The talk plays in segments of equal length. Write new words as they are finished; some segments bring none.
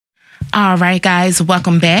All right, guys,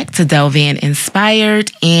 welcome back to Delve In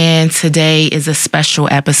Inspired. And today is a special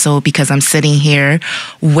episode because I'm sitting here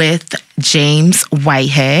with James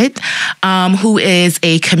Whitehead, who is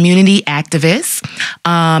a community activist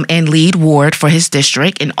and lead ward for his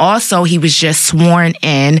district. And also, he was just sworn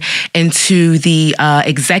into the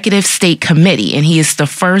Executive State Committee, and he is the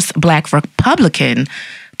first Black Republican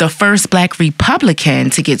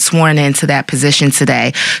to get sworn into that position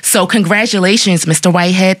today. So congratulations, Mr.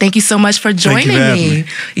 Whitehead. Thank you so much for joining me.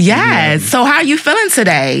 Yes. So how are you feeling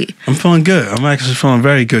today? I'm feeling good. I'm actually feeling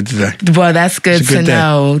very good today. Well, that's good to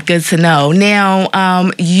know. Good to know. Now,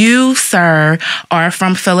 you, sir, are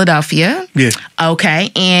from Philadelphia. Yeah. Okay.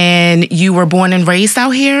 And you were born and raised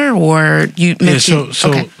out here, or you mentioned...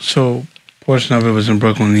 So portion of it was in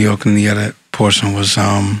Brooklyn, New York, and the other portion was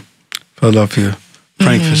Philadelphia.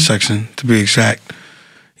 Frankfurt section, to be exact.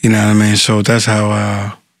 You know what I mean? So that's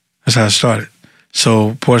how it started.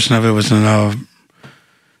 So portion of it was in New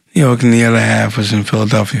York, and the other half was in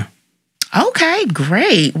Philadelphia. Okay,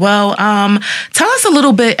 great. Well, tell us a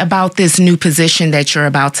little bit about this new position that you're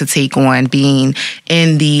about to take on, being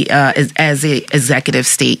in the as the Executive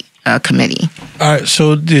State Committee. All right.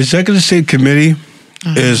 So the Executive State Committee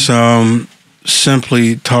is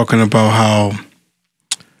simply talking about how.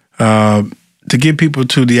 To get people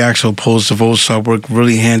to the actual polls to vote, so I work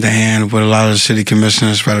really hand-to-hand with a lot of the city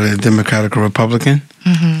commissioners, whether they're Democratic or Republican.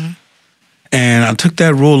 And I took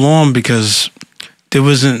that role on because there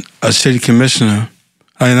wasn't a city commissioner,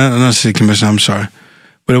 not a city commissioner, I'm sorry,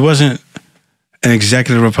 but it wasn't an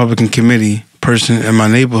executive Republican committee person in my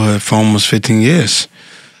neighborhood for almost 15 years.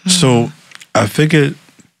 So I figured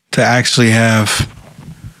to actually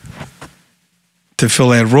to fill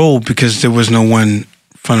that role because there was no one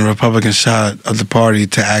from the Republican side of the party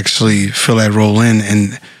to actually fill that role in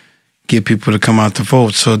and get people to come out to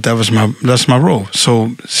vote. So that's my role.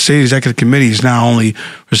 So State Executive Committee is not only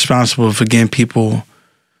responsible for getting people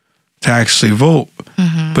to actually vote,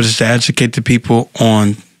 but it's to educate the people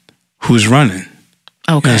on who's running.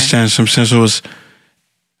 Okay. You understand? Some sense it was,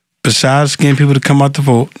 besides getting people to come out to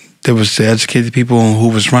vote, there was to educate the people on who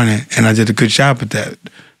was running, and I did a good job at that,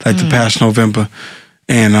 like the past November.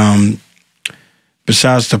 And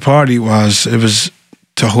besides the party it was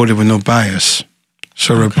to hold it with no bias.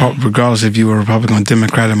 So regardless if you were Republican or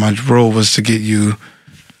Democrat, my role was to get you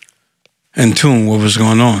in tune with what was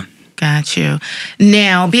going on. Got you.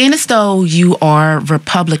 Now, being as though you are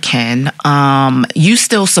Republican, you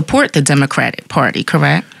still support the Democratic Party,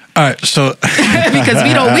 correct? All right, so because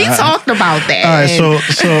we talked about that. All right, so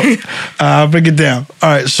I'll break it down. All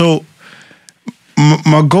right, so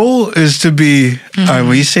my goal is to be,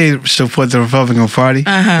 when you say support the Republican Party,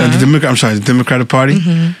 the Democratic Party,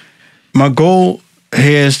 my goal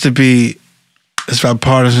here is to be as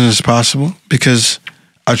bipartisan as possible because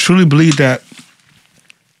I truly believe that,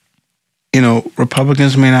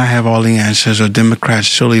 Republicans may not have all the answers or Democrats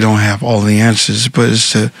surely don't have all the answers, but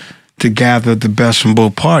it's to gather the best from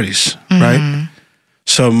both parties, right?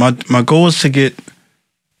 So my goal is to get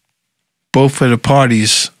both of the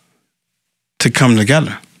parties to come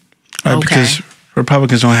together, right? Okay. Because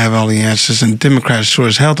Republicans don't have all the answers and Democrats sure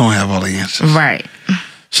as hell don't have all the answers. Right.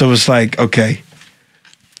 So it's like, okay,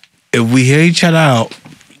 if we hear each other out,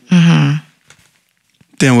 then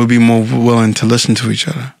we'll be more willing to listen to each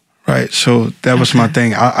other, right? So that was my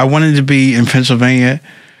thing. I wanted to be in Pennsylvania,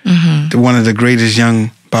 one of the greatest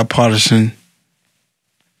young bipartisan,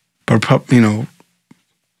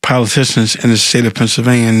 politicians in the state of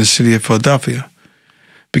Pennsylvania and the city of Philadelphia.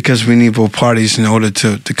 Because we need both parties in order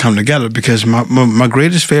to come together. Because my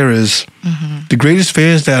greatest fear is, the greatest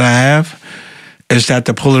fears that I have is that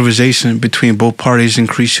the polarization between both parties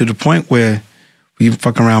increase to the point where we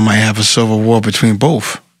fuck around might have a civil war between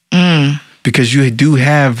both. Because you do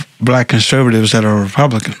have Black conservatives that are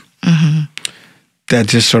Republican that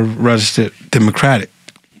just are registered Democratic.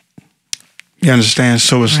 You understand?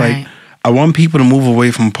 So it's like, I want people to move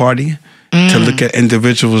away from party to look at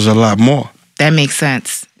individuals a lot more. That makes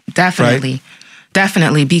sense. Definitely. Right?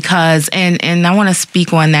 Definitely. Because, and I want to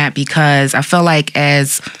speak on that because I feel like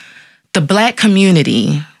as the Black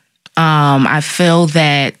community, I feel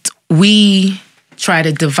that we try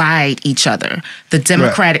to divide each other. The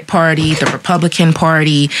Democratic Party, the Republican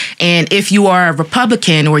Party. And if you are a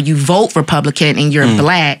Republican or you vote Republican and you're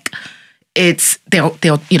Black, they'll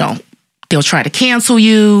try to cancel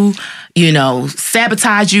you,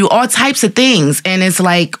 sabotage you, all types of things. And it's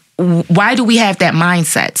like, why do we have that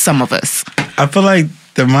mindset, some of us? I feel like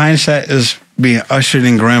the mindset is being ushered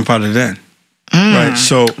and grandfathered in. Right?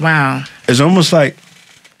 So it's almost like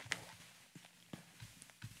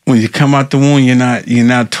when you come out the womb, you're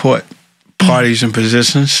not taught parties and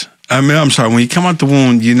positions I mean, I'm sorry. When you come out the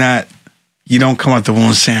womb, you don't come out the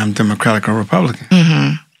womb saying I'm Democratic or Republican.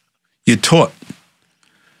 Mm-hmm. You're taught.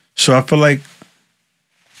 So I feel like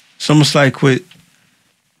it's almost like what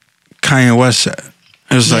Kanye West said.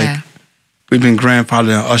 It was like, we've been grandfathered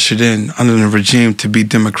and ushered in under the regime to be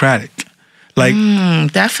democratic. Like,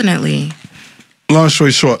 definitely. Long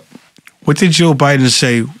story short, what did Joe Biden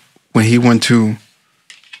say when he went to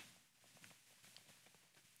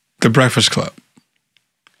the Breakfast Club?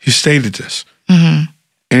 He stated this. Mm-hmm.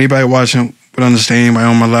 Anybody watching would understand, anybody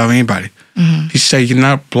on my love, anybody. Mm-hmm. He said, you're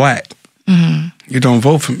not black. Mm-hmm. You don't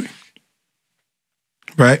vote for me.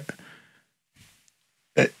 Right?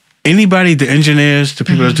 Anybody, the engineers, the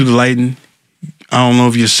people that do the lighting, I don't know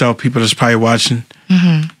if yourself, people that's probably watching,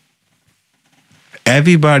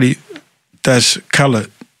 everybody that's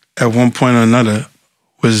colored at one point or another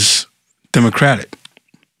was Democratic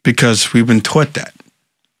because we've been taught that.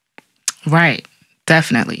 Right.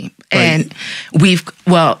 Definitely. And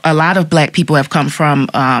a lot of black people have come from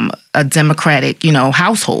a Democratic,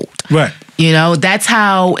 household. Right. That's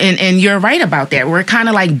how, and you're right about that. We're kind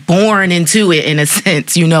of like born into it in a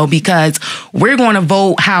sense, because we're going to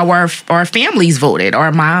vote how our families voted,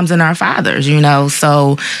 our moms and our fathers,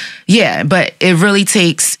 So, yeah, but it really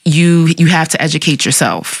takes you have to educate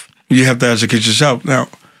yourself. You have to educate yourself. Now,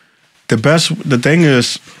 the thing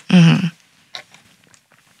is,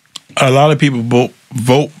 a lot of people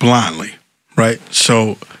vote blindly, right?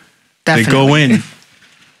 So Definitely. They go in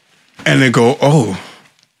and they go, oh,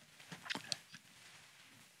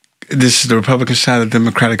 this is the Republican side, the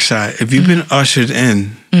Democratic side. If you've been ushered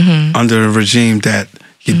in under a regime that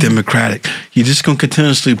you're Democratic, you're just going to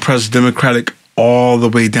continuously press Democratic all the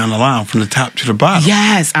way down the line from the top to the bottom.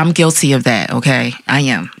 Yes, I'm guilty of that, okay? I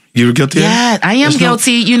am. You were guilty of that? Yeah, I am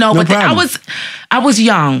guilty, but I was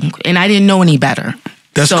young and I didn't know any better.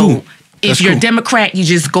 That's cool. If you're a Democrat, you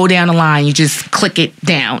just go down the line, you just click it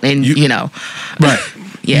down, and right.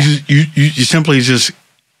 Yeah. You simply just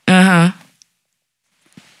click down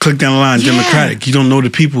the line, Democratic. You don't know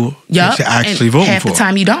the people that you're actually voting for. Half the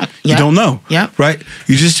time you don't. Yep. You don't know. Yep. Right?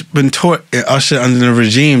 You just been taught and ushered under the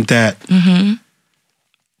regime that,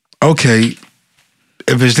 okay,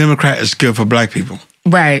 if it's Democrat, it's good for black people.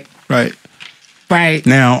 Right. Right. Right.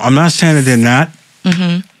 Now, I'm not saying that they're not,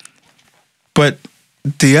 but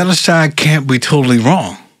the other side can't be totally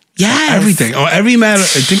wrong. Yes. On everything. On every matter,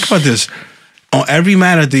 think about this. On every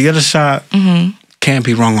matter, the other side can't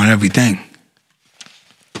be wrong on everything.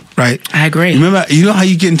 Right? I agree. Remember, you know how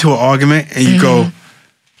you get into an argument and you go,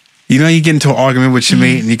 you get into an argument with your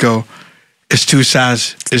mate and you go, it's two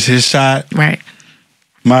sides. It's his side. Right.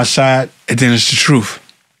 My side. And then it's the truth.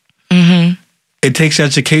 It takes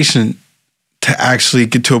education to actually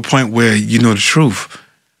get to a point where you know the truth.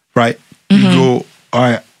 Right? You go, all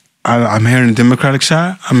right, I'm here on the Democratic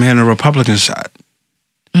side. I'm here on the Republican side.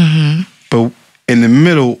 But in the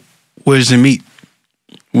middle, where's the meat?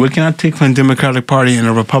 What can I take from the Democratic Party and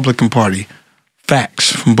the Republican Party?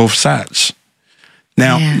 Facts from both sides.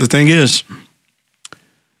 Now, the thing is,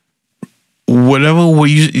 whatever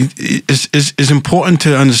it's important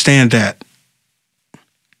to understand that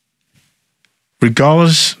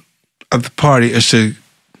regardless of the party, is to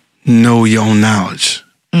know your own knowledge.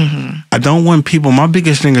 I don't want people, my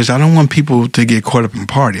biggest thing is I don't want people to get caught up in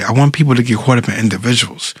party. I want people to get caught up in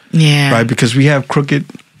individuals. Yeah. Right? Because we have crooked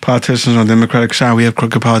politicians on the Democratic side, we have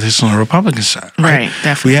crooked politicians on the Republican side. Right,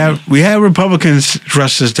 definitely. We have Republicans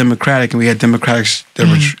dressed as Democratic and we had Democrats that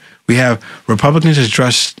we have Republicans as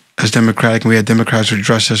dressed as Democratic and we had Democrats who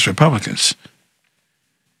dressed as Republicans.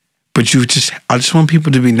 But I just want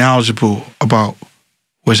people to be knowledgeable about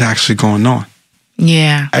what's actually going on.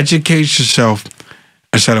 Yeah. Educate yourself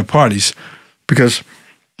instead of parties. Because,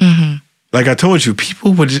 like I told you,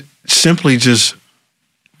 people would simply just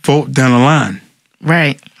vote down the line.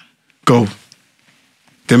 Right. Go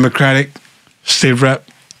Democratic, state rep,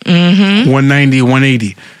 190,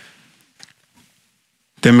 180.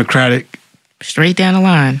 Democratic. Straight down the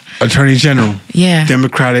line. Attorney General. Yeah.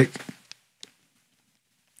 Democratic.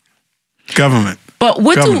 Government. But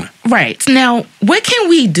right. Now, what can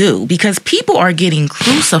we do? Because people are getting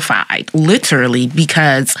crucified, literally,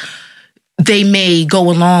 because they may go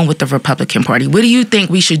along with the Republican Party. What do you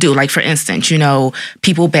think we should do? Like, for instance,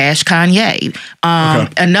 people bash Kanye.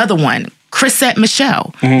 Another one, Chrisette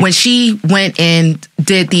Michelle, when she went and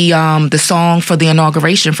did the song for the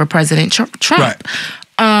inauguration for President Trump. Right.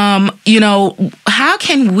 How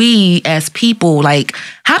can we as people,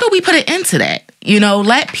 how do we put an end to that?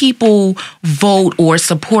 Let people vote or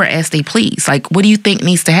support as they please. What do you think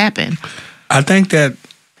needs to happen? I think that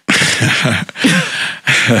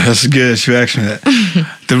That's good that you asked me that.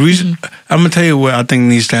 The reason, I'm going to tell you what I think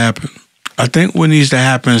needs to happen. I think what needs to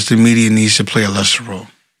happen is the media needs to play a lesser role.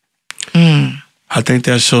 I think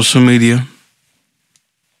that social media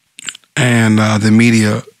and the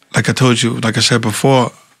media, like I told you, like I said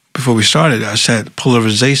before we started, I said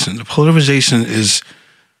polarization. The polarization is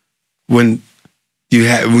when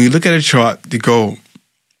you look at a chart, you go,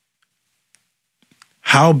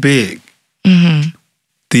 how big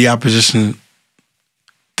the opposition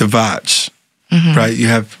divides, right? You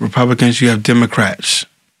have Republicans, you have Democrats.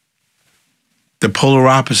 The polar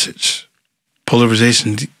opposites,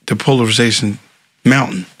 the polarization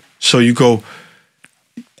mountain. So you go,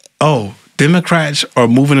 oh, Democrats are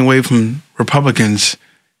moving away from Republicans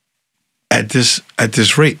at this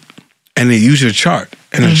rate, and they use your chart,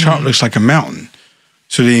 and the chart looks like a mountain.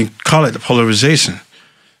 So they call it the polarization.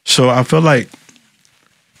 So I feel like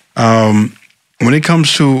when it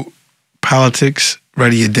comes to politics,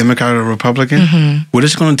 whether you're Democrat or Republican, what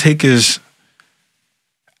it's going to take is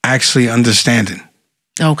actually understanding.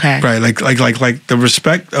 Okay. Right. Like the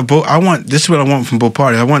respect of both. This is what I want from both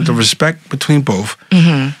parties. I want the respect between both.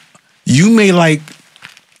 You may like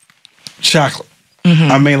chocolate.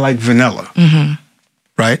 I may like vanilla.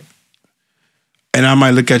 Right? And I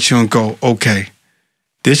might look at you and go, okay,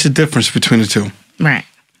 there's a difference between the two. Right.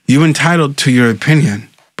 You're entitled to your opinion,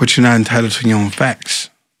 but you're not entitled to your own facts.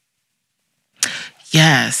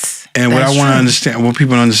 Yes. And what I want to understand, what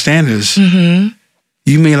people understand is,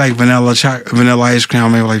 you may like vanilla ice cream, I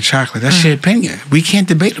may like chocolate. That's your opinion. We can't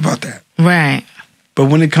debate about that. Right. But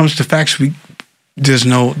when it comes to facts, there's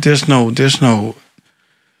no facts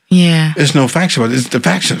about it. It's the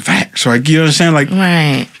facts are facts. Like, you understand? Like,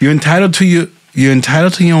 right. You're entitled to your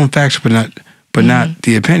own facts, but not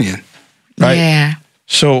the opinion. Right? Yeah.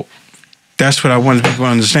 So that's what I want people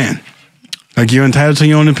to understand. Like, you're entitled to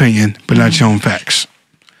your own opinion, but not your own facts.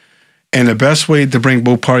 And the best way to bring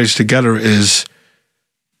both parties together is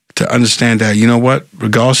to understand that, you know what,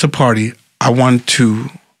 regardless of party, I want to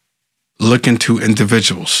look into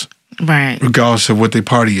individuals. Right. Regardless of what their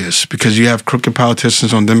party is. Because you have crooked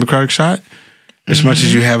politicians on the Democratic side as much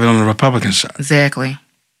as you have it on the Republican side. Exactly.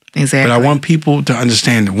 But I want people to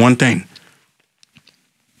understand one thing.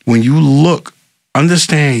 When you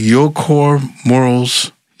understand your core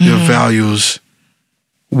morals, your values,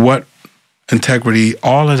 what integrity,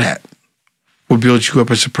 all of that will build you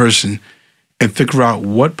up as a person, and figure out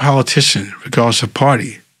what politician, regardless of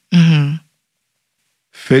party,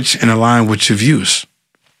 fits and align with your views.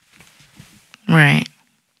 Right.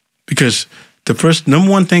 Because the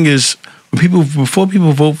number one thing is, before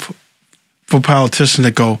people vote for politicians,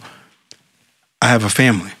 they go, I have a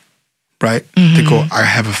family, right? They go, I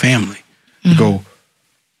have a family. They go,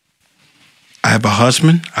 I have a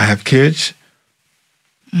husband, I have kids.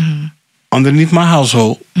 Underneath my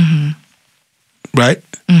household, right?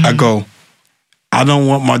 I go, I don't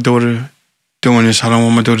want my daughter doing this. I don't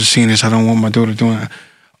want my daughter seeing this. I don't want my daughter doing it.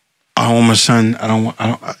 I don't want my son.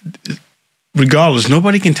 Regardless,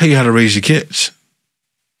 nobody can tell you how to raise your kids.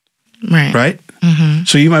 Right. Right?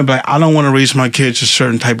 So you might be like, I don't want to raise my kids a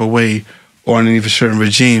certain type of way or underneath a certain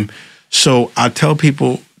regime. So I tell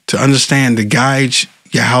people to understand to guide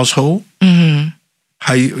your household,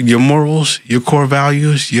 how your morals, your core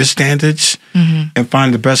values, your standards, and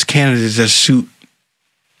find the best candidates that suit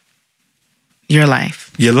your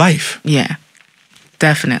life. Your life. Yeah,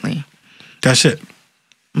 definitely. That's it.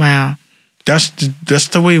 Wow. That's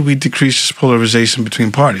the way we decrease this polarization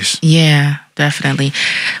between parties. Yeah, definitely.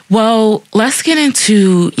 Well, let's get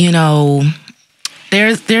into,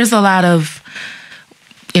 there's a lot of,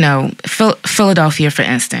 Philadelphia, for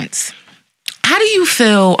instance. How do you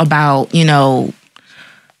feel about,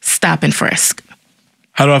 stop and frisk?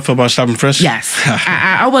 How do I feel about stop and frisk? Yes.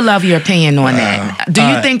 I would love your opinion on that. Do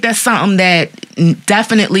you think that's something that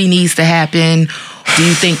definitely needs to happen? Do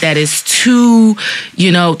you think that is too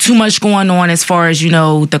much going on as far as,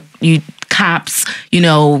 the cops,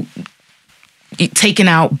 taking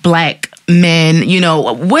out black men?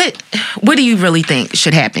 What do you really think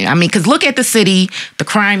should happen? I mean, because look at the city, the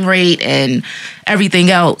crime rate and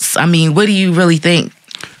everything else. I mean, what do you really think?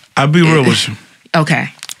 I'll be real with you. Okay.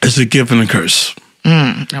 It's a gift and a curse.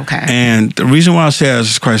 Okay. And the reason why I say that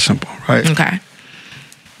is quite simple, right? Okay.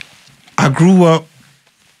 I grew up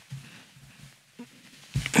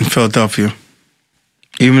in Philadelphia.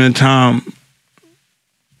 Even the time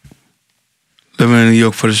living in New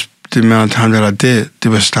York for the amount of time that I did,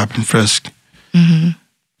 there was stop and frisk. The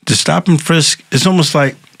stop and frisk, it's almost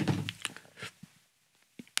like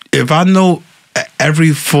if I know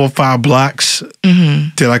every 4 or 5 blocks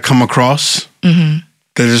that I come across,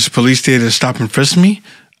 that there's police there to stop and frisk me,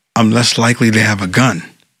 I'm less likely to have a gun.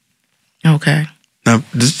 Okay. Now,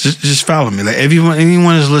 just follow me. Like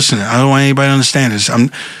anyone is listening. I don't want anybody to understand this.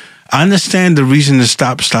 I understand the reason to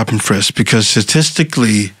stop and frisk because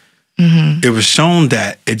statistically, it was shown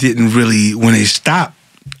that it didn't really, when they stopped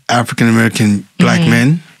African American black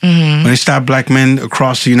men, when they stopped black men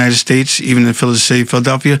across the United States, even in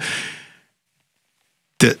Philadelphia,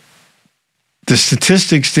 the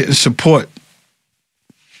statistics didn't support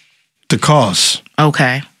the cause.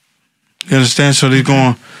 Okay. You understand? So they're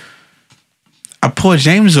going, I pulled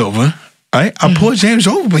James over, right? I pulled James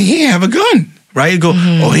over, but he didn't have a gun, right? You go,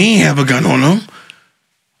 oh, he didn't have a gun on him.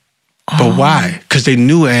 But why? Because they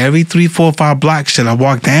knew at every 3, 4, 5 blocks that I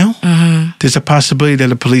walked down, there's a possibility that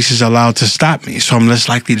the police is allowed to stop me. So I'm less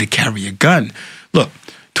likely to carry a gun. Look,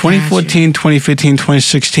 2014, 2015,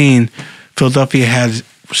 2016, Philadelphia had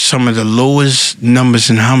some of the lowest numbers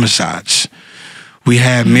in homicides. We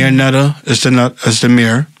had Mayor Nutter as the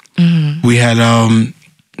mayor. We had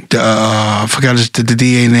I forgot the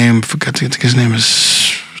DA name. I think his name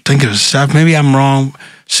is. I think it was Seth. Maybe I'm wrong.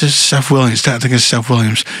 Seth Williams. I think it's Seth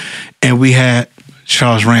Williams. And we had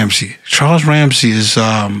Charles Ramsey. Charles Ramsey is,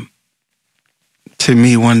 to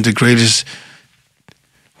me, one of the greatest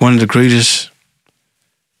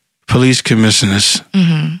police commissioners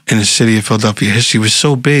in the city of Philadelphia. History was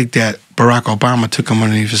so big that Barack Obama took him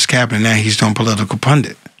underneath his cabinet. Now he's doing political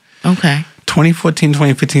pundit. Okay. 2014,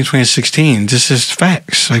 2015, 2016, this is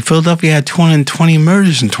facts. Like Philadelphia had 220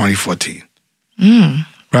 murders in 2014.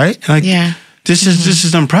 Right? Like, this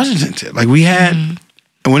is unprecedented. Like we had,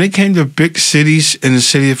 when it came to big cities in the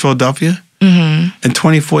city of Philadelphia, in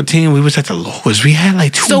 2014, we was at the lowest. We had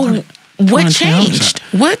like 200. So what changed?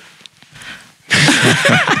 What?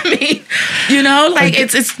 I mean, like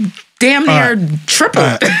it's damn near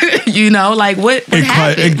tripled. Like what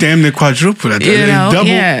happened? It damn near quadrupled. Double.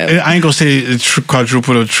 Yeah. I ain't gonna say it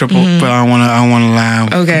quadrupled or tripled, but I don't wanna lie.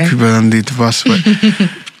 Okay. People underneath the bus, but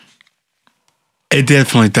it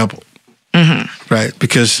definitely doubled. Right,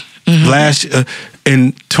 because last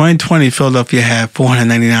in 2020, Philadelphia had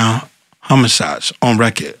 499 homicides on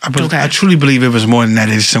record. I truly believe it was more than that.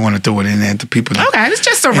 They just didn't want to throw it in there to people. Okay, it's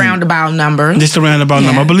just a roundabout number. Just a roundabout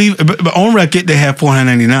number. I believe, but on record, they had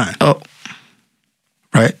 499. Oh.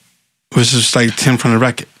 Right? Which is like 10 from the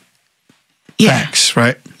record. Yeah. Facts,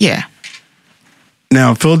 right? Yeah.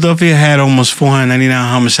 Now, Philadelphia had almost 499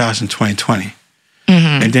 homicides in 2020.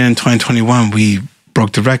 And then in 2021, we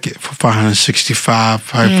broke the record for 565,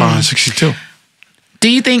 562. Do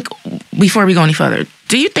you think, before we go any further,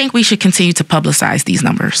 do you think we should continue to publicize these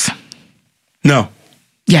numbers? No.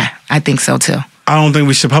 Yeah, I think so too. I don't think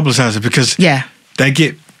we should publicize it because they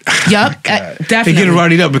get definitely they get it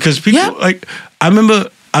rowdied up because people like I remember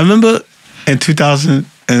in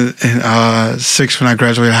 2006 when I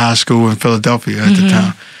graduated high school in Philadelphia at the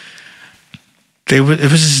time. It was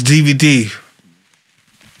this DVD.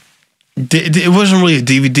 It wasn't really a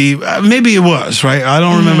DVD. Maybe it was, right? I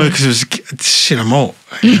don't remember because it was shit. I'm old.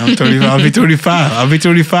 I'm 35. I'll be 35. I'll be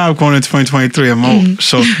 35 going into 2023. I'm old.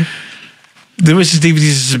 So there was this DVD.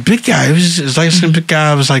 This big guy. It was like some big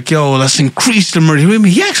guy. I was like, "Yo, let's increase the murder rate."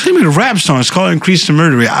 He actually made a rap song. It's called "Increase the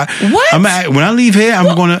Murder Rate." What? When I leave here,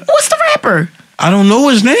 I'm gonna. What's the rapper? I don't know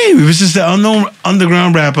his name. It was just an unknown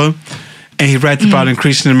underground rapper. And he rapped about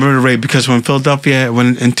increasing the murder rate because in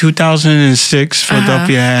 2006,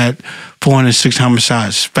 Philadelphia had 406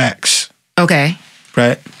 homicides. Facts. Okay.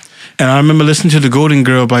 Right? And I remember listening to the Golden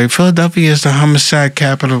Girl by Philadelphia is the homicide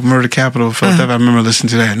capital, murder capital of Philadelphia. I remember listening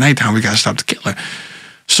to that at nighttime. We got to stop the killing.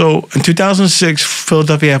 So in 2006,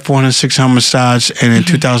 Philadelphia had 406 homicides. And in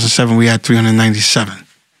 2007, we had 397.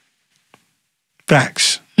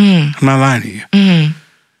 Facts. I'm not lying to you.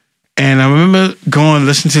 And I remember going and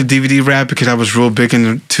listening to DVD rap because I was real big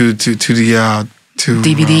into the DVD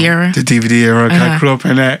era. The DVD era. I grew up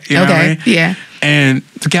in that. You know what I mean? Yeah. And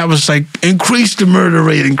the guy was like, "Increase the murder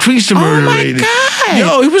rate. Increase the murder rate." Oh my God!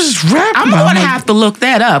 Yo, he was just rapping. I'm gonna have to look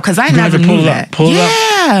that up because I never knew that. Pull it up.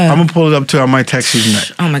 I'm gonna pull it up too. I might text you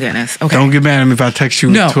tonight. Oh my goodness. Okay. Don't get mad at me if I text you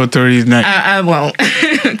 2:30 tonight. I won't,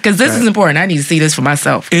 because this is important. I need to see this for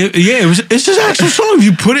myself. It's just an actual song. If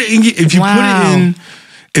you put it in,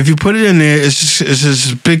 if you put it in there, it's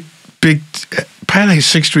just big, probably like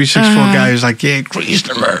 6'3", 6'4" guy who's like, increase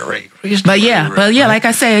the murder rate. But like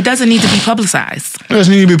I said, it doesn't need to be publicized. It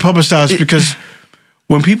doesn't need to be publicized because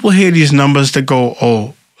when people hear these numbers, they go,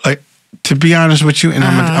 "Oh, like." To be honest with you, and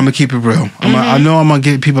I'm gonna keep it real. I know I'm gonna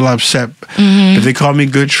get people upset, but they call me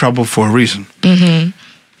good trouble for a reason.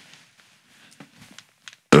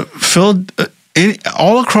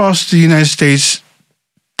 All across the United States,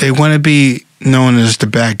 they want to be known as the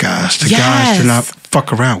bad guys, the guys that are not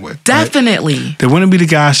fuck around with. Definitely. Right? They wouldn't be the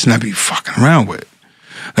guys to not be fucking around with.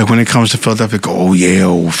 Like when it comes to Philadelphia, go, oh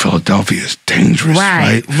yeah, Philadelphia is dangerous,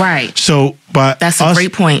 right? Right. So, but that's a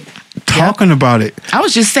great point. Talking about it, I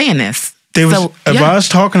was just saying this. If I was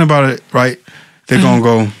talking about it, right, they're gonna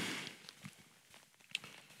go,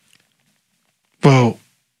 well,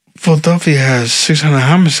 Philadelphia has 600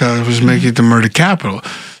 homicides, which make it the murder capital.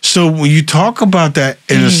 So when you talk about that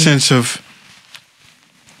in a sense of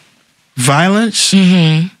violence,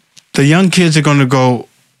 the young kids are gonna go,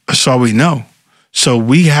 that's all we know. So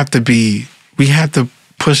we have to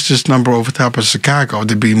push this number over top of Chicago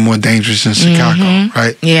to be more dangerous than Chicago,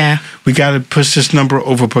 right? Yeah. We got to push this number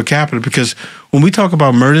over per capita because when we talk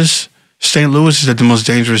about murders, St. Louis is the most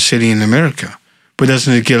dangerous city in America, but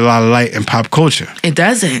doesn't get a lot of light in pop culture. It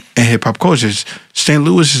doesn't. In hip-hop culture. St.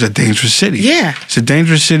 Louis is a dangerous city. Yeah. It's a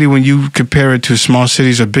dangerous city when you compare it to small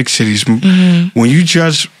cities or big cities. When you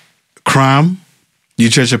judge crime, you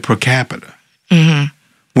judge it per capita.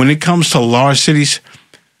 When it comes to large cities,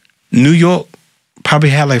 New York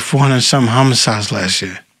probably had like 400-something homicides last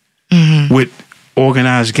year with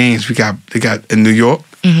organized gangs. They got in New York,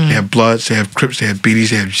 they have Bloods, they have Crips, they have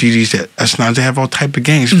BDs, they have GDs, they have S9s, they have all type of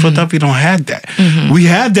gangs. Philadelphia don't have that. We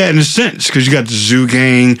have that in a sense because you got the Zoo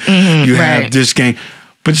gang, you have this gang.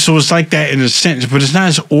 But so it's like that in a sense, but it's not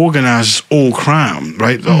as organized as old crime,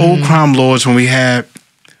 right? The old crime lords when we had,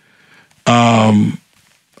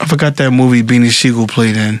 I forgot that movie Beanie Siegel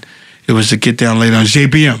played in. It was the Get Down Later on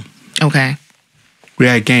JBM. Okay. We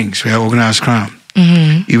had gangs. We had organized crime.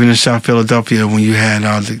 Even in South Philadelphia, when you had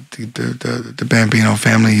the Bambino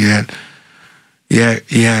family, you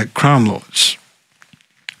had crime lords.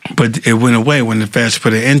 But it went away when the feds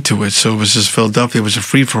put an end to it. So it was just Philadelphia was a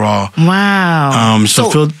free for all. Wow.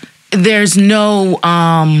 So there's no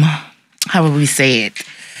how would we say it?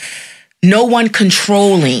 No one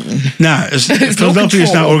controlling. Nah, Philadelphia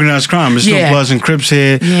is not organized crime. There's no Bloods and Crips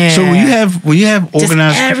here. Yeah. So when you have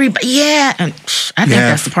organized, just everybody, and I think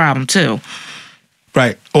that's the problem too.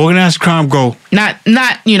 Right, organized crime go. Not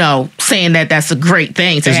saying that that's a great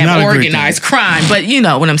thing to have organized crime, but you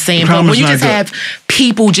know what I'm saying. But when you just have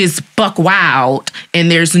people just buck wild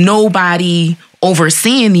and there's nobody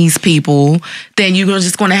overseeing these people, then you're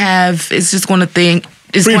just going to have it's going to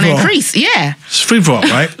increase. Yeah, it's free for all,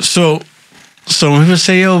 right? So when people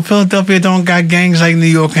say, yo, Philadelphia don't got gangs like New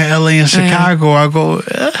York and LA and Chicago, I go,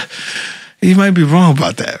 you might be wrong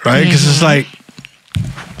about that, right? Because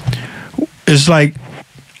it's like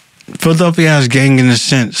Philadelphia has gang in a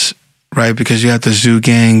sense, right? Because you have the Zoo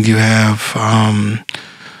gang, you have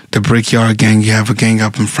the Brickyard gang, you have a gang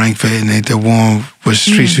up in Frankfurt, and they're warm with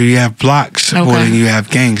streets. So you have blocks more than you have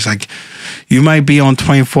gangs. Like you might be on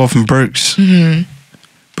 24th and Berks,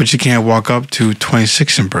 but you can't walk up to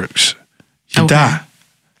 26th and Berks. You die.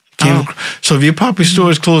 So if your Poppy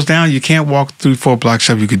store is closed down, you can't walk 3-4 blocks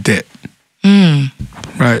up, you could dead.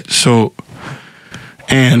 Right? So,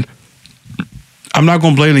 and I'm not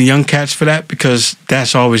going to blame the young cats for that because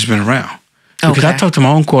that's always been around. Because I talk to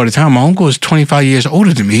my uncle all the time. My uncle is 25 years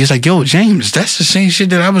older than me. He's like, yo, James, that's the same shit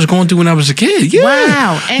that I was going through when I was a kid. Yeah.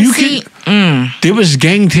 Wow. And there was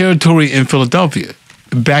gang territory in Philadelphia.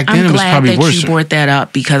 Back then, it was probably worse. I'm glad that you brought that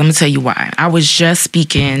up because I'm going to tell you why. I was just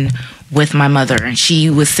speaking with my mother and she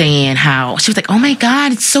was saying how she was like, oh my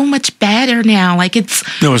God, it's so much better now. Like it's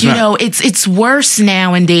it's worse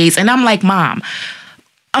nowadays. And I'm like, Mom,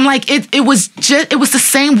 it was the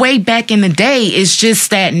same way back in the day. It's just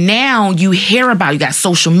that now you hear about, you got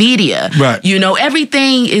social media. Right. You know,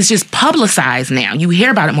 everything is just publicized now. You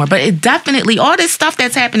hear about it more. But it definitely, all this stuff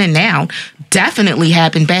that's happening now definitely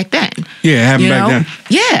happened back then. Yeah, it happened back then.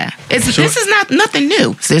 Yeah. This is nothing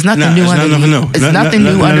new. There's nothing new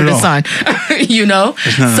under the sun. You know?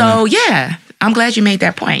 So yeah, I'm glad you made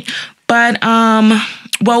that point. But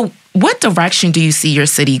well, what direction do you see your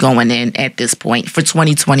city going in at this point for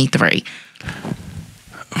 2023?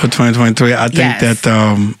 For 2023, I think that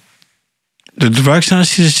the direction I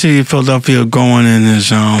see the city of Philadelphia going in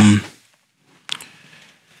is in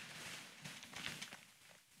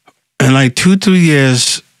like 2-3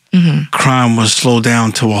 years, crime will slow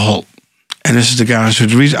down to a halt. And this is the guy. The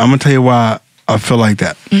reason I'm gonna tell you why I feel like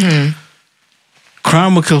that.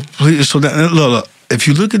 Crime will completely slow down. Look, if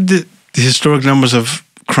you look at the historic numbers of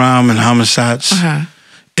crime and homicides,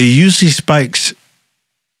 it usually spikes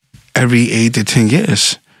every 8 to 10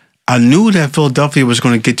 years. I knew that Philadelphia was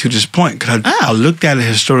going to get to this point because I looked at it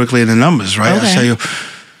historically in the numbers, right? I tell you,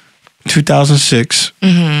 2006,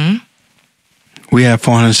 we had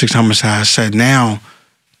 406 homicides. I said, now,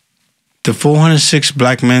 the 406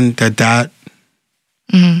 black men that died,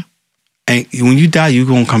 and when you die, you're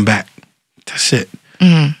going to come back. That's it.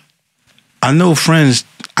 I know friends.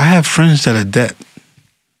 I have friends that are dead.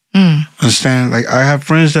 Understand? Like, I have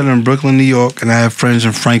friends that are in Brooklyn, New York, and I have friends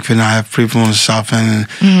in Frankfurt, and I have people in the South End,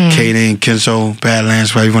 and Katy, Kenzo,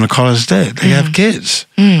 Badlands, whatever you want to call us, dead. They have kids.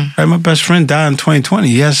 Right? My best friend died in 2020.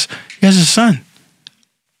 He has a son.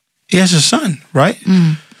 He has a son, right?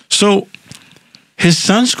 So his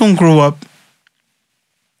son's going to grow up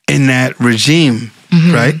in that regime,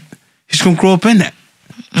 right? He's going to grow up in that.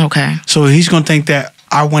 Okay. So he's going to think that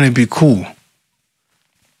I want to be cool.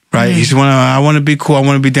 Right? I want to be cool. I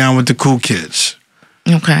want to be down with the cool kids.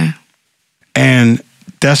 Okay. And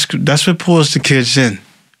that's what pulls the kids in.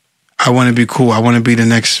 I want to be cool. I want to be the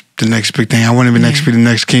next big thing. I want to be be the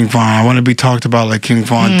next King Von. I want to be talked about like King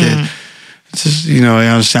Von did. It's just, you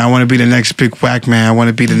understand? I want to be the next big whack man. I want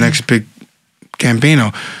to be the next big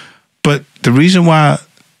Gambino. But the reason why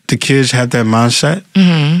the kids have that mindset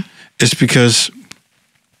is because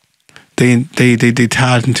they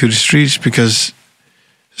tied into the streets because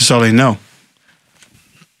that's all they know.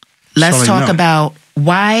 Let's talk about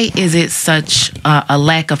why is it such a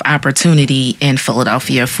lack of opportunity in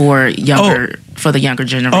Philadelphia for the younger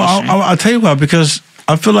generation? I'll tell you why. Because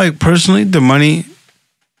I feel like personally, the money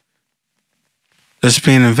that's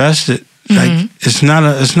being invested, like it's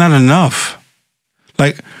not enough.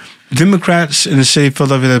 Like, Democrats in the city of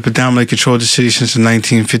Philadelphia that predominantly controlled the city since the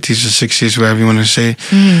 1950s or 60s, whatever you want to say,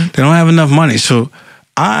 they don't have enough money. So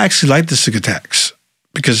I actually like the cigar tax.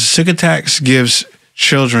 Because the cigar tax gives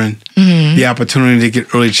children the opportunity to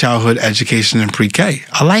get early childhood education in pre-K.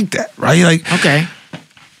 I like that, right? Like, okay,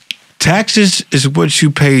 taxes is what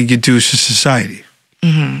you pay your dues to society,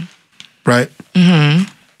 right?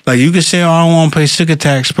 Like, you could say, "Oh, I don't want to pay cigar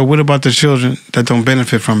tax," but what about the children that don't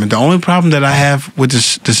benefit from it? The only problem that I have with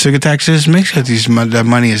the cigar tax is make sure that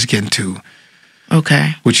money is getting to,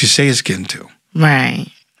 what you say it's getting to,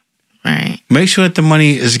 right. Make sure that the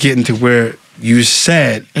money is getting to where you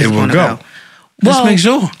said it will go. Let's make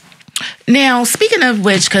sure. Now, speaking of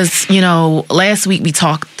which, because, last week we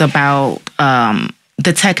talked about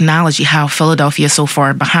the technology, how Philadelphia is so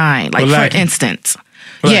far behind. Like, for instance,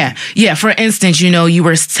 for instance, you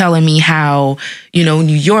were telling me how,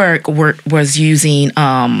 New York was using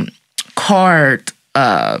card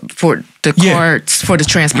for the cards for the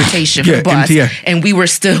transportation for the bus, and we were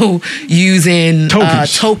still using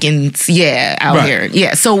tokens out here.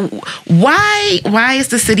 Yeah. So why is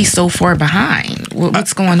the city so far behind?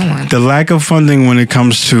 What's going on? The lack of funding when it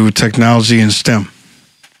comes to technology and STEM.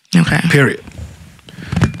 Okay. Period.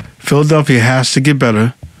 Philadelphia has to get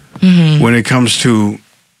better when it comes to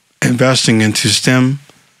investing into STEM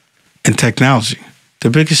and technology. The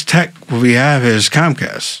biggest tech we have is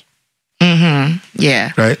Comcast.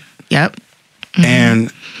 Yeah. Right? Yep.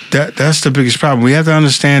 And that's the biggest problem. We have to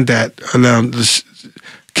understand that the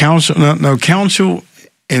council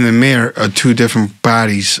and the mayor are two different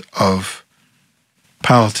bodies of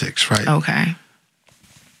politics, right? Okay.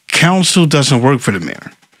 Council doesn't work for the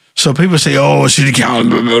mayor. So people say, "Oh, city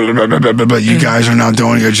council, but you guys are not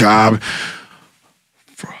doing your job."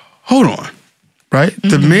 Hold on, right?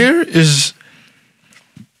 The mayor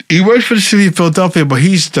he works for the city of Philadelphia, but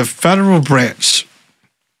he's the federal branch.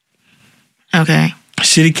 Okay.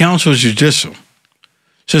 City council is judicial.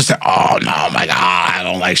 Just that, "Oh, no, my God, I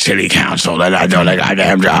don't like city council. They're not doing their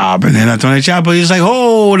goddamn job. And they're not doing their job." But he's like,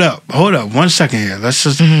 hold up. 1 second here. Let's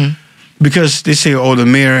just, because they say, "Oh, the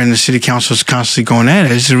mayor and the city council is constantly going at it."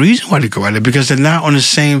 There's a reason why they go at it, because they're not on the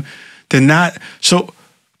same, I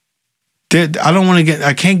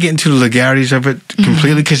can't get into the legalities of it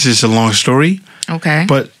completely because it's a long story. Okay.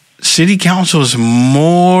 But city council is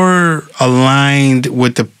more aligned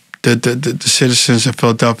with the citizens of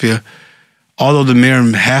Philadelphia, although the mayor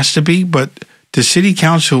has to be, but the city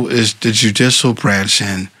council is the judicial branch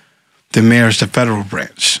and the mayor is the federal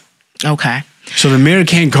branch. Okay. So the mayor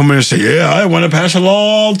can't come in and say, "Yeah, I want to pass a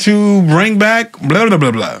law to bring back blah, blah,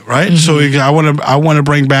 blah, blah," right? So I want to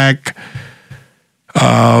bring back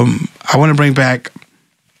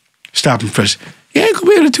stop and frisk. You ain't going to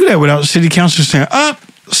be able to do that without the city council saying,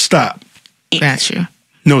 stop. Got you.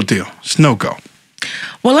 No deal. It's no go.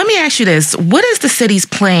 Well, let me ask you this. What is the city's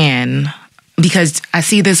plan? Because I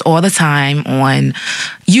see this all the time on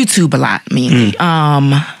YouTube a lot, mainly.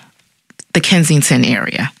 The Kensington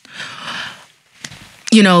area.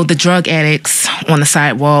 The drug addicts on the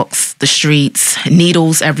sidewalks, the streets,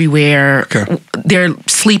 needles everywhere. Okay. They're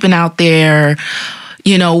sleeping out there.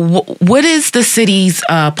 What is the city's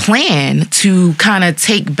plan to kind of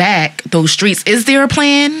take back those streets? Is there a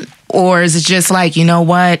plan? Or is it just like, you know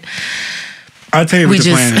what? I'll tell you what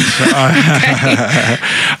the plan is.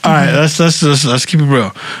 All right, let's keep it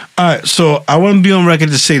real. All right, so I want to be on record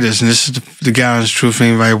to say this, and this is the God's truth for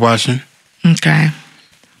anybody watching. Okay.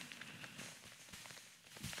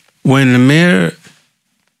 When the mayor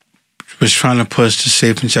was trying to push the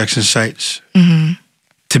safe injection sites,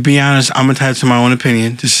 to be honest, I'm entitled to my own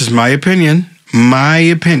opinion. This is my opinion. My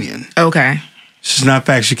opinion. Okay. This is not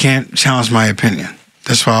facts. You can't challenge my opinion.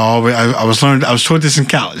 That's why I was taught this in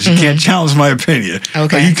college. You can't challenge my opinion.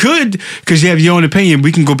 Okay. Like, you could, because you have your own opinion.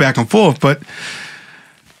 We can go back and forth. But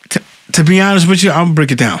to be honest with you, I'm gonna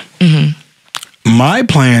break it down. My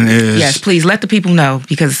plan is, yes, please let the people know,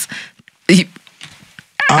 because it's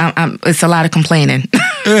a lot of complaining.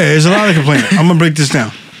 Yeah, it's a lot of complaining. I'm gonna break this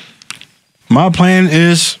down. My plan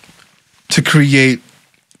is to create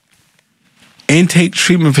intake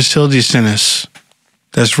treatment facility centers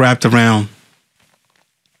that's wrapped around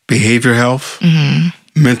behavioral health,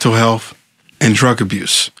 mental health, and drug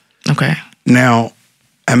abuse. Okay. Now,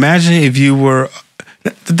 imagine if you were.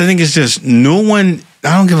 The thing is this: no one.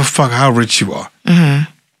 I don't give a fuck how rich you are.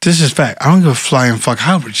 This is fact. I don't give a flying fuck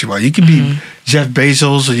how rich you are. You could be Jeff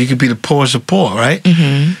Bezos, or you could be the poorest of poor, right?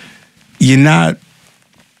 You're not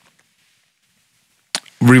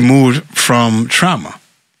removed from trauma,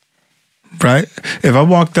 right? If I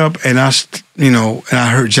walked up and I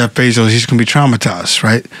heard Jeff Bezos, he's gonna be traumatized,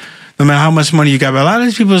 right? No matter how much money you got. But a lot of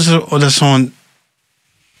these people that's on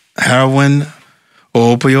heroin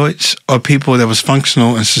or opioids are people that was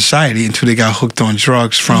functional in society until they got hooked on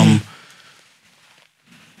drugs from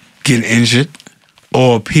getting injured,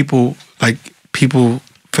 or people,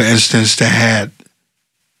 for instance, that had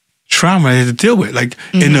trauma they had to deal with. Like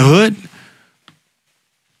in the hood,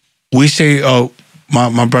 we say, oh,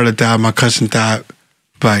 my brother died, my cousin died,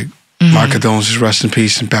 like my condolences, rest in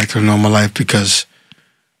peace, and back to a normal life, because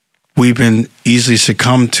we've been easily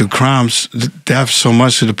succumbed to crimes, death, so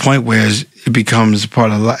much to the point where it becomes a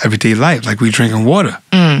part of everyday life, like we drinking water.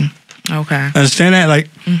 Okay. Understand that? Like,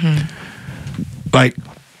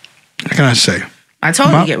 what can I say? I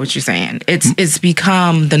totally get what you're saying. It's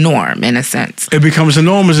become the norm in a sense. It becomes the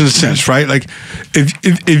norm in a sense, right? Like,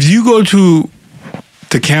 if you go to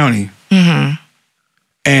the county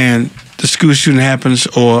and the school shooting happens,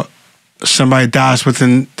 or somebody dies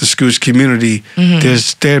within the school's community,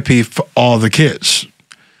 there's therapy for all the kids.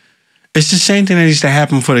 It's the same thing that used to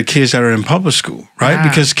happen for the kids that are in public school, right? Wow.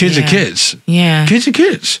 Because kids are kids. Yeah. Kids are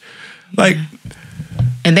kids. Like,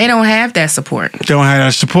 and they don't have that support. They don't have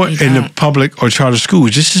that support in the public or charter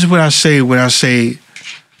schools. This is what I say when I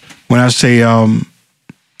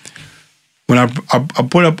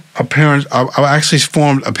put up a parents. I actually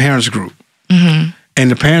formed a parents group, and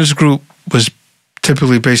the parents group was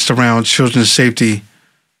typically based around children's safety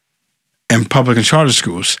in public and charter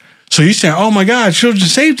schools. So you say, "Oh my God,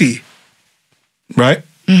 children's safety," right?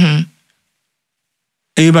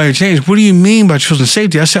 Anybody change? What do you mean by children's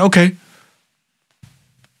safety? I said, okay.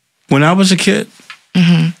 When I was a kid,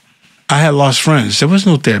 I had lost friends. There was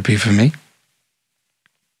no therapy for me.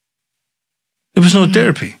 There was no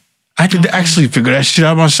therapy. I had to actually figure that shit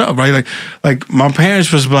out myself, right? Like my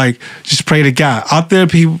parents was like, just pray to God. Our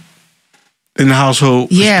therapy in the household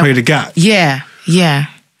was pray to God. Yeah.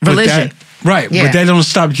 Religion. But that don't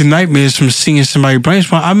stop your nightmares from seeing somebody brain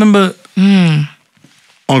spot. I remember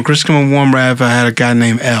on Griscom and Warm Rav, I had a guy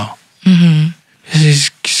named L.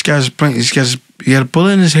 He had a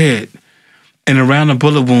bullet in his head, and around the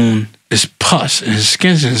bullet wound is pus, and his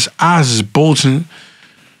skin and his eyes is bulging.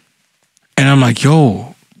 And I'm like,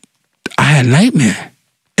 yo, I had a nightmare.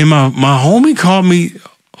 And my homie called me,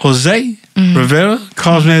 Jose Rivera,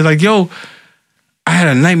 calls me like, yo, I had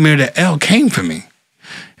a nightmare that L came for me.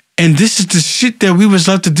 And this is the shit that we was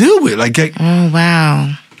left to deal with. Like oh,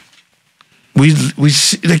 wow. We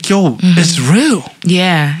like, yo, it's real.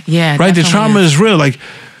 Yeah. Right? The trauma is real. Like,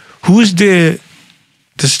 who's there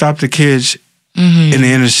to stop the kids in the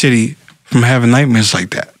inner city from having nightmares like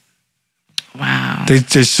that? Wow.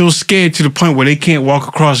 They're so scared to the point where they can't walk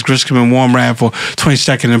across Griscom and Warm Rav for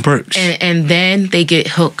 22nd and Birch. And then they get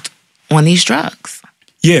hooked on these drugs.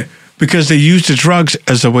 Yeah, because they use the drugs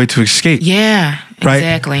as a way to escape. Yeah, right?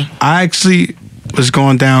 Exactly. I actually was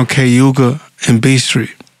going down Cayuga and B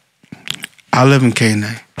Street. I live in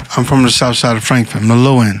K-Nay. I'm from the south side of Frankfurt. I'm a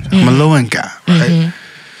low end. I'm a low end guy, right?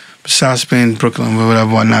 Besides being Brooklyn or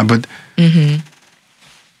whatever, whatnot. But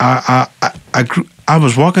I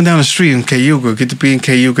was walking down the street in Cayuga, get to be in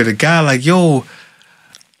Cayuga. The guy like, yo,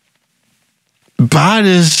 buy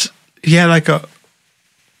this. He had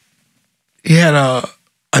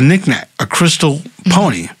a knick-knack, a crystal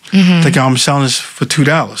pony. Like, I'm selling this for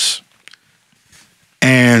 $2.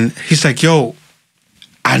 And he's like, yo,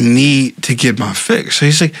 I need to get my fix. So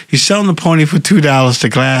he's like, he's selling the pony for $2, the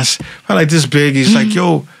glass, probably like this big. He's like,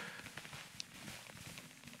 yo,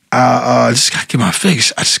 I just gotta get my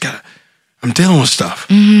fix. I'm dealing with stuff.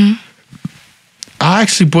 I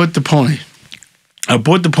actually bought the pony. I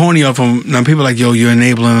bought the pony off him. Now people are like, yo, you're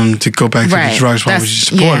enabling him to go back to the drugs. Why would you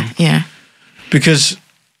support him? Yeah. Because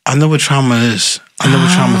I know what trauma is. I know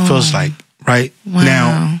what trauma feels like, right? Wow.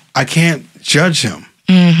 Now, I can't judge him.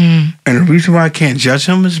 And the reason why I can't judge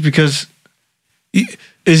him is because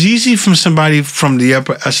it's easy from somebody from the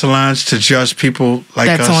upper echelons to judge people like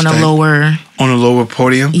that's us. On a lower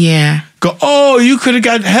podium. Yeah. Go, oh, you could have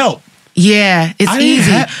got help. Yeah, it's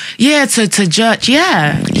easy. To judge.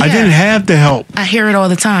 Yeah. I didn't have the help. I hear it all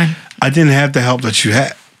the time. I didn't have the help that you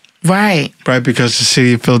had. Right. Right, because the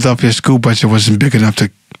city of Philadelphia school budget wasn't big enough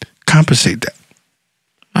to compensate that.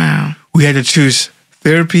 Wow. We had to choose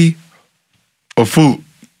therapy or food.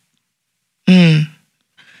 And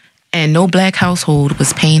no black household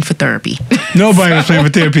was paying for therapy. Nobody was paying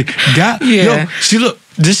for therapy. Yo, see, look,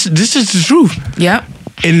 this is the truth. Yep.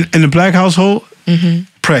 In the black household,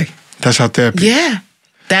 pray. That's our therapy. Yeah.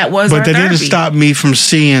 That was But that didn't stop me from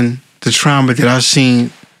seeing the trauma that I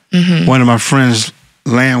seen one of my friends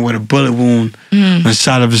land with a bullet wound on the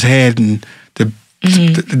side of his head, and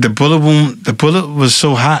the bullet wound, the bullet was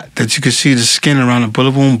so hot that you could see the skin around the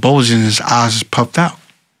bullet wound bulging and his eyes just puffed out.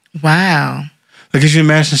 Wow. Like, could you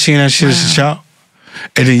imagine seeing that shit as a child?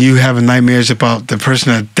 And then you having nightmares about the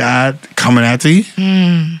person that died coming after you?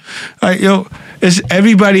 Like, yo, it's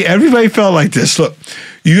everybody felt like this. Look,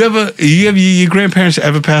 your grandparents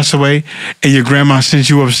ever pass away and your grandma sent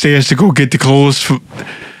you upstairs to go get the clothes from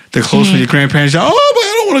your grandparents? Oh, but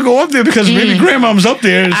I don't want to go up there because maybe grandmom's up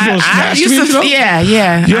there and she's going to smash me.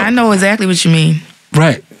 Yeah. I know exactly what you mean.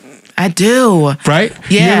 Right. I do. Right?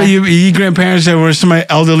 Yeah. Your grandparents that were somebody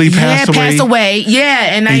elderly passed away.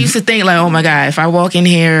 Yeah. And I used to think like, oh my God, if I walk in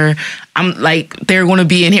here, I'm like, they're going to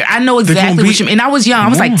be in here. I know exactly what you mean. And I was young. I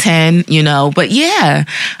was like 10, but yeah,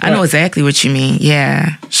 I know exactly what you mean.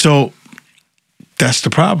 Yeah. So that's the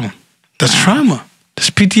problem. That's trauma. That's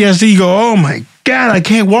PTSD. You go, oh my God, I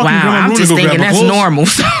can't walk. Wow, I'm just thinking that's normal.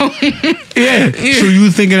 So. Yeah. So you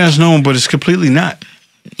thinking that's normal, but it's completely not.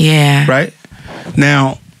 Yeah. Right?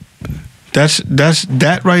 Now, that's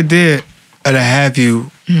that right there to have you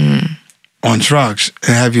on drugs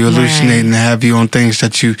and have you hallucinating and have you on things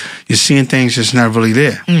that you're seeing things that's not really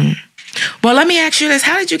there. Well, let me ask you this.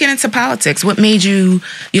 How did you get into politics? What made you,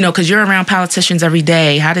 because you're around politicians every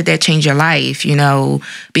day. How did that change your life,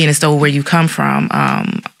 being as though where you come from?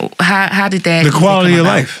 How did that... The quality of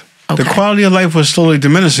life. Okay. The quality of life was slowly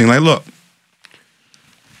diminishing. Like, look,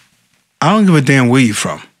 I don't give a damn where you're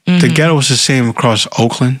from. The ghetto was the same across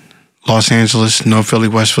Oakland, Los Angeles, North Philly,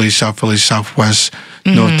 West Philly, Southwest,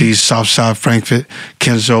 Northeast, South Side, Frankfurt,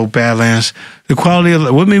 Kenzo, Badlands. The quality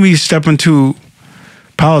of what made me step into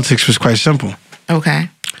politics was quite simple. Okay.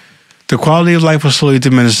 The quality of life was slowly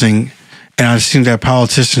diminishing, and I seen that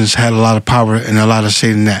politicians had a lot of power and a lot of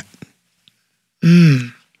say in that.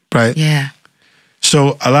 Right? Yeah.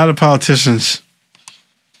 So a lot of politicians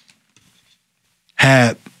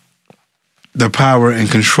had the power and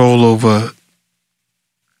control over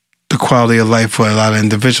the quality of life for a lot of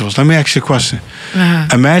individuals. Let me ask you a question.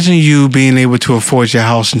 Imagine you being able to afford your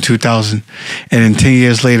house in 2000, and then 10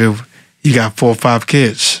 years later, you got 4 or 5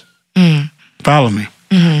 kids. Follow me.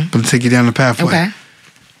 But I'll take you down the pathway. Okay.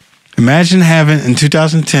 Imagine having, in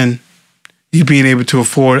 2010, you being able to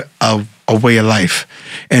afford a way of life.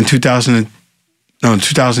 In 2000,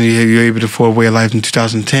 you're able to afford a way of life. In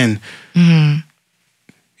 2010,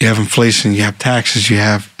 you have inflation, you have taxes, you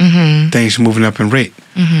have things moving up in rate.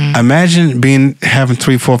 Imagine having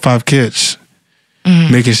 3, 4, 5 kids,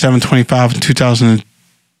 making $725 in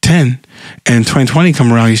 2010, and 2020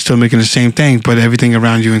 come around, you're still making the same thing, but everything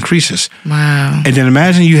around you increases. Wow. And then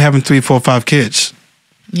imagine you having 3, 4, 5 kids.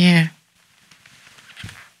 Yeah.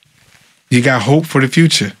 You got hope for the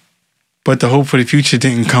future, but the hope for the future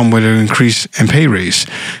didn't come with an increase in pay raise.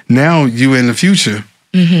 Now you in the future.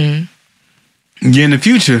 You're in the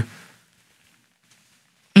future,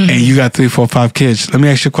 and you got 3, 4, 5 kids. Let me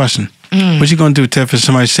ask you a question. What you gonna do, Tiff, if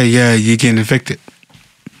somebody say, yeah, you're getting evicted?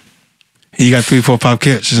 And you got 3, 4, 5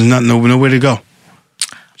 kids. There's nowhere to go.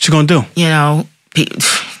 What you gonna do?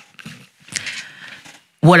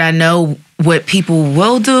 What I know, what people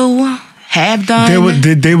will do, have done.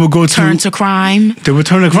 They will go turn to crime. They will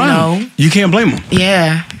turn to crime. You can't blame them.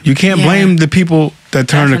 Yeah. You can't blame the people that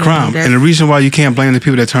turn to crime. And the reason why you can't blame the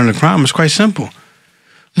people that turn to crime is quite simple.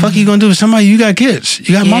 Fuck you gonna do with somebody? You got kids.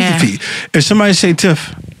 You got mouth to feed. If somebody say,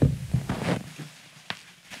 Tiff,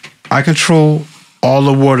 I control all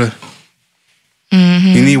the water.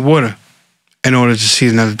 You need water in order to see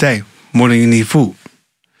another day, more than you need food.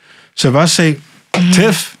 So if I say,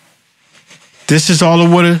 Tiff, this is all the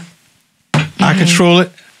water, I control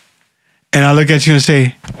it, And I look at you and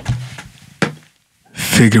say,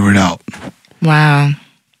 figure it out. Wow.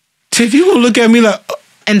 Tiff, you gonna look at me like...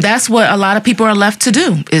 And that's what a lot of people are left to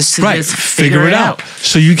do, is to just figure it out.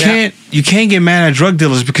 So you can't get mad at drug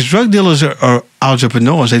dealers, because drug dealers are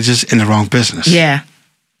entrepreneurs. They're just in the wrong business. Yeah.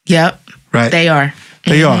 Yep. Right. They are.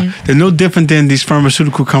 They are. They're no different than these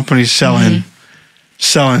pharmaceutical companies selling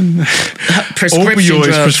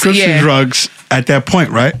prescription drugs at that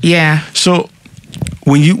point, right? Yeah. So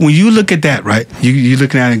when you look at that, right, you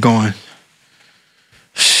looking at it going,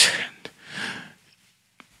 shit.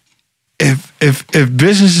 If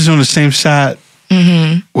business is on the same side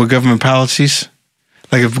with government policies,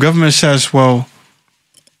 like if government says, well,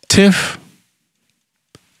 Tiff,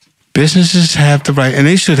 businesses have the right, and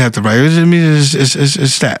they should have the right. I mean,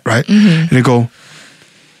 it's that, right? And they go,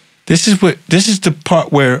 this is the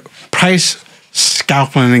part where price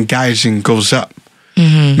scalping and gouging goes up.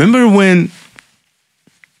 Remember when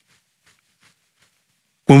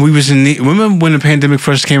we was remember when the pandemic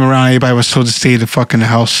first came around, everybody was told to stay the fuck in the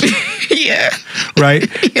house. Yeah. Right?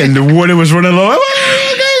 Yeah. And the water was running low.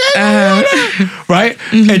 Right?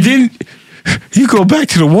 And then you go back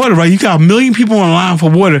to the water, right? You got 1 million people in line for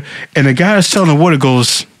water, and the guy that's selling the water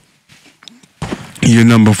goes, you're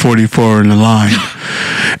number 44 in the line,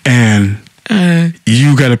 and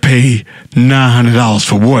you got to pay $900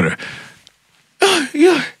 for water.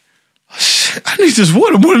 Yeah. Shit, I need this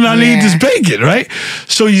water more than I need this bacon, right?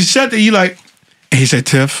 So you said that, you like, and he said,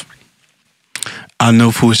 Tiff, I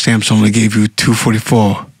know food stamps only gave you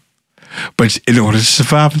 $2.44, but in order to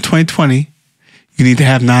survive in 2020, you need to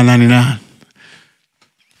have $9.99.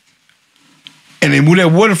 And they move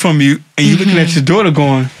that water from you, and you're looking at your daughter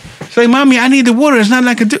going, say, Mommy, I need the water. There's nothing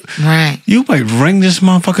I can do. Right. You might wring this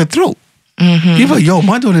motherfucker throat. You're like, yo,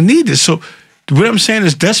 my daughter need this. So what I'm saying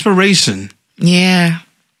is desperation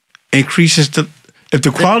increases if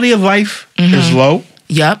the quality of life is low.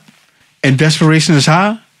 Yep. And desperation is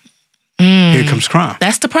high, here comes crime.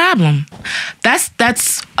 That's the problem.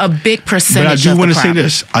 That's a big percentage. But I do want to say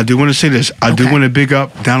this. I do want to big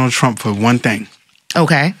up Donald Trump for one thing.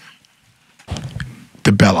 Okay.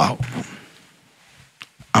 The bailout.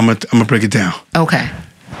 I'm gonna break it down. Okay.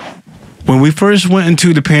 When we first went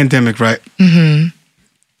into the pandemic, right?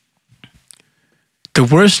 The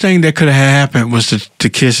worst thing that could have happened was the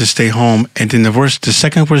kids to stay home, and then the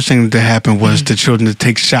second worst thing that happened was the children to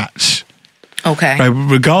take shots. Okay. Right?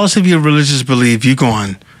 Regardless of your religious belief, you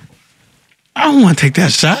going, I don't want to take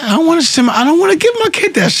that shot. I don't want to give my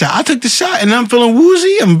kid that shot. I took the shot and I'm feeling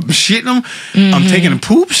woozy. I'm shitting them. I'm taking the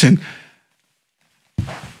poops and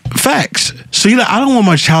facts. So you're like, I don't want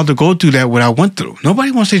my child to go through that what I went through.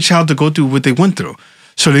 Nobody wants their child to go through what they went through.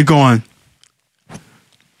 So they're going,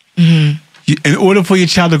 in order for your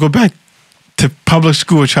child to go back to public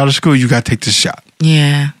school or charter school, you got to take this shot.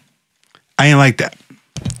 Yeah. I ain't like that.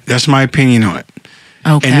 That's my opinion on it.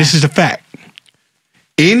 Okay. And this is the fact.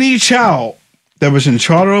 Any child that was in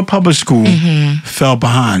charter or public school fell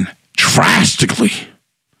behind drastically.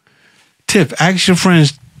 Tiff, ask your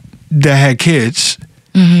friends that had kids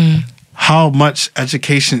how much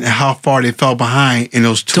education and how far they fell behind in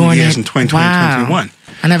those 2 years in 2020 and 2021.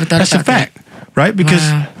 I never thought that's about that. That's a fact, right? Because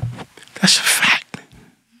that's a fact.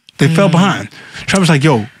 They fell behind. Trump was like,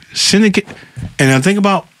 yo, send the kid. And I think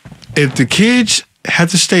about if the kids had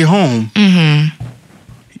to stay home,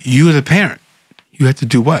 you as a parent, you have to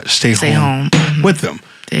do what? Stay home with them.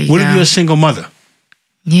 What if you're a single mother?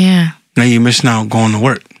 Yeah. Now you're missing out going to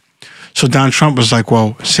work. So Donald Trump was like,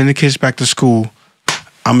 well, send the kids back to school.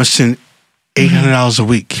 I'm going to send $800 a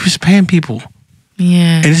week. He was paying people.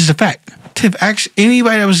 Yeah. And this is a fact. Tiff, actually,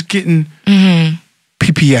 anybody that was getting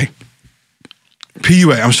PPA.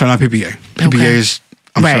 PUA. I'm sorry, not PPA. PPA is,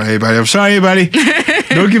 I'm sorry, everybody. I'm sorry, everybody.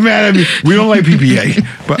 Don't get mad at me. We don't like PPA,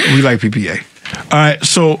 but we like PPA. All right,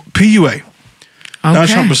 so PUA. Okay. Donald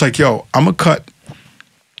Trump was like, yo, I'm going to cut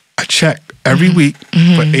a check every week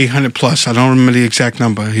for 800 plus. I don't remember the exact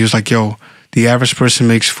number. He was like, yo, the average person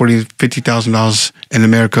makes $50,000 in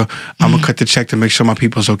America. I'm going to cut the check to make sure my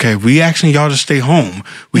people's okay. We asking y'all to stay home.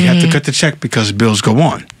 We have to cut the check because bills go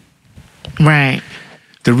on. Right.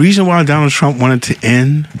 The reason why Donald Trump wanted to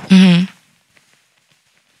end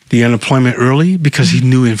the unemployment early, because he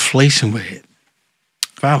knew inflation would hit.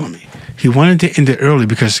 Follow me. He wanted to end it early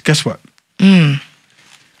because guess what? Yeah.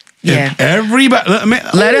 If everybody,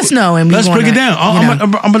 let us know, and let's break it down.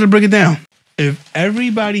 I'm going to break it down. If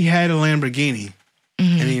everybody had a Lamborghini,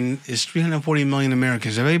 and it's 340 million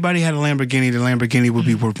Americans, if everybody had a Lamborghini, the Lamborghini would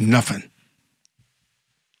be worth nothing.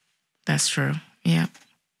 That's true. Yep.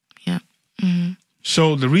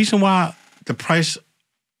 So the reason why the price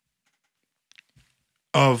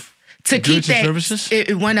of To keep goods and that services?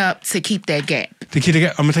 It went up to keep that gap. To keep the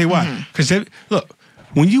gap. I'm gonna tell you why. Because look,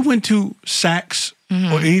 when you went to Saks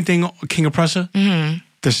or anything King of Prussia,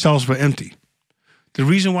 the shelves were empty. The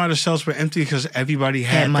reason why the shelves were empty is because everybody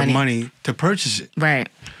had the money to purchase it. Right.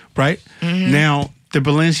 Right? Now, the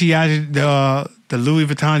Balenciaga, the Louis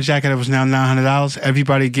Vuitton jacket that was now $900,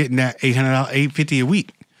 everybody getting that $850 a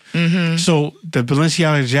week. So the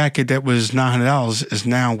Balenciaga jacket that was $900 is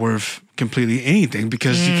now worth completely anything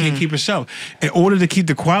because you can't keep it shelf. In order to keep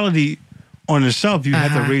the quality on the shelf, you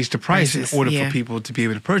have to raise the price in order for people to be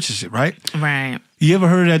able to purchase it, right? Right. You ever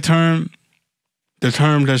heard that term? The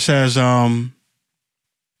term that says the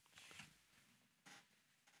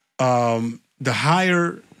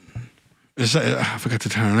higher. I forgot the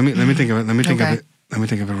term. Let me think of it. Let me think of it. Let me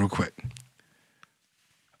think of it real quick.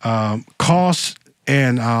 Cost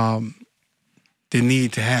and the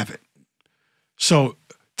need to have it. So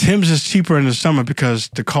Tim's is cheaper in the summer because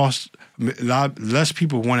the cost. A lot less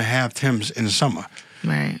people want to have Tim's in the summer.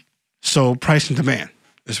 Right. So price and demand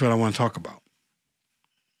is what I want to talk about.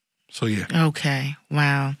 So yeah. Okay.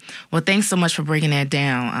 Wow. Well, thanks so much for breaking that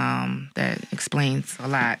down. That explains a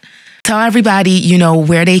lot. Tell everybody,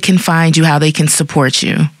 where they can find you, how they can support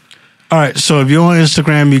you. All right. So if you're on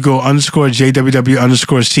Instagram, you go _JWW_C.E.O.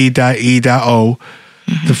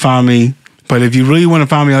 to find me. But if you really want to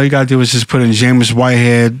find me, all you got to do is just put in James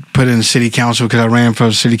Whitehead, put in City Council, because I ran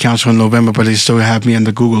for City Council in November, but they still have me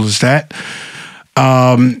under Google as that.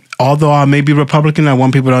 Although I may be Republican, I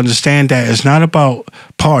want people to understand that it's not about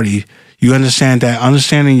party. You understand that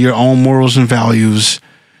understanding your own morals and values,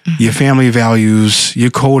 your family values, your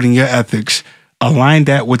code and your ethics, align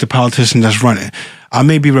that with the politician that's running. I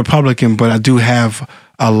may be Republican, but I do have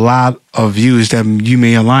a lot of views that you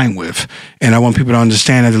may align with. And I want people to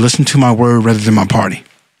understand that to listen to my word rather than my party.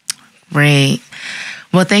 Great.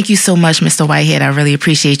 Well, thank you so much, Mr. Whitehead. I really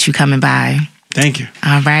appreciate you coming by. Thank you.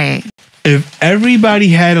 All right. If everybody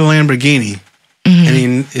had a Lamborghini, I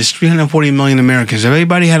mean, it's 340 million Americans. If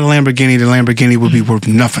everybody had a Lamborghini, the Lamborghini would be worth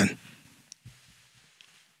nothing.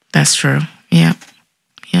 That's true. Yep.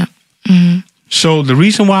 So the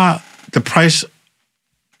reason why the price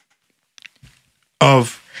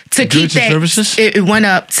of goods and services, it went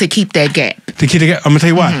up to keep that gap. To keep the gap. I'm gonna tell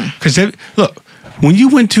you why. Because look, when you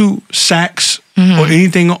went to Saks or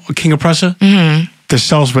anything King of Prussia, the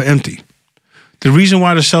shelves were empty. The reason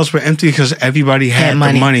why the shelves were empty is because everybody had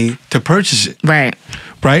the money to purchase it. Right.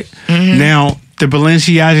 Now, the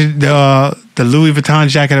Balenciaga, the Louis Vuitton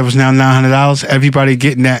jacket that was now $900, everybody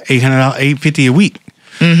getting that $850 a week.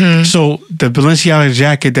 So the Balenciaga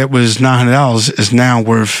jacket that was $900 is now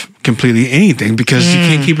worth completely anything because you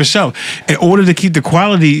can't keep it shelf. In order to keep the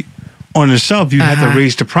quality on the shelf, you have to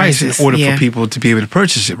raise the price in order for people to be able to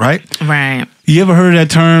purchase it, right? Right. You ever heard that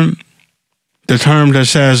term? The term that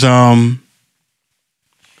says the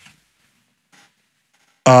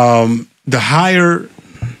higher.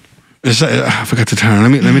 I forgot the term.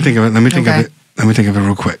 Let me think of it. Let me think of it. Let me think of it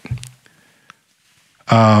real quick.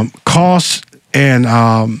 Cost and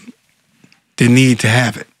the need to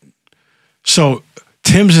have it. So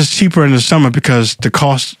Tim's is cheaper in the summer because the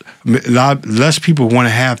cost. A lot less people want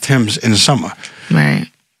to have Tim's in the summer. Right.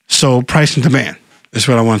 So price and demand is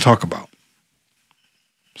what I want to talk about.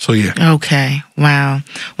 So yeah. Okay. Wow.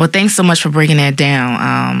 Well, thanks so much for breaking that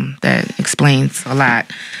down. That explains a lot.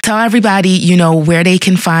 Tell everybody, where they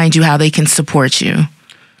can find you, how they can support you.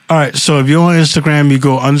 All right. So if you're on Instagram, you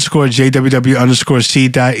go _JWW_C.E.O.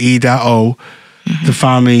 to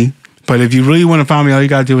find me. But if you really want to find me, all you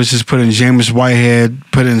got to do is just put in James Whitehead,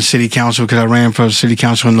 put in City Council, because I ran for City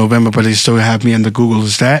Council in November, but they still have me under Google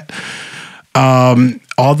as that.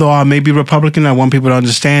 Although I may be Republican, I want people to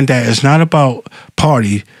understand that it's not about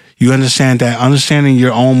party. You understand that understanding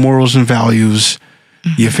your own morals and values,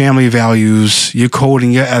 your family values, your code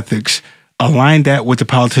and your ethics, align that with the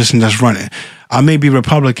politician that's running. I may be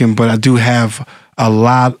Republican, but I do have a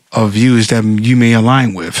lot of views that you may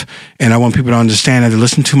align with. And I want people to understand that to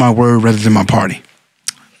listen to my word rather than my party.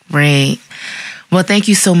 Great. Well, thank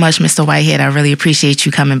you so much, Mr. Whitehead. I really appreciate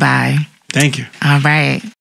you coming by. Thank you. All right.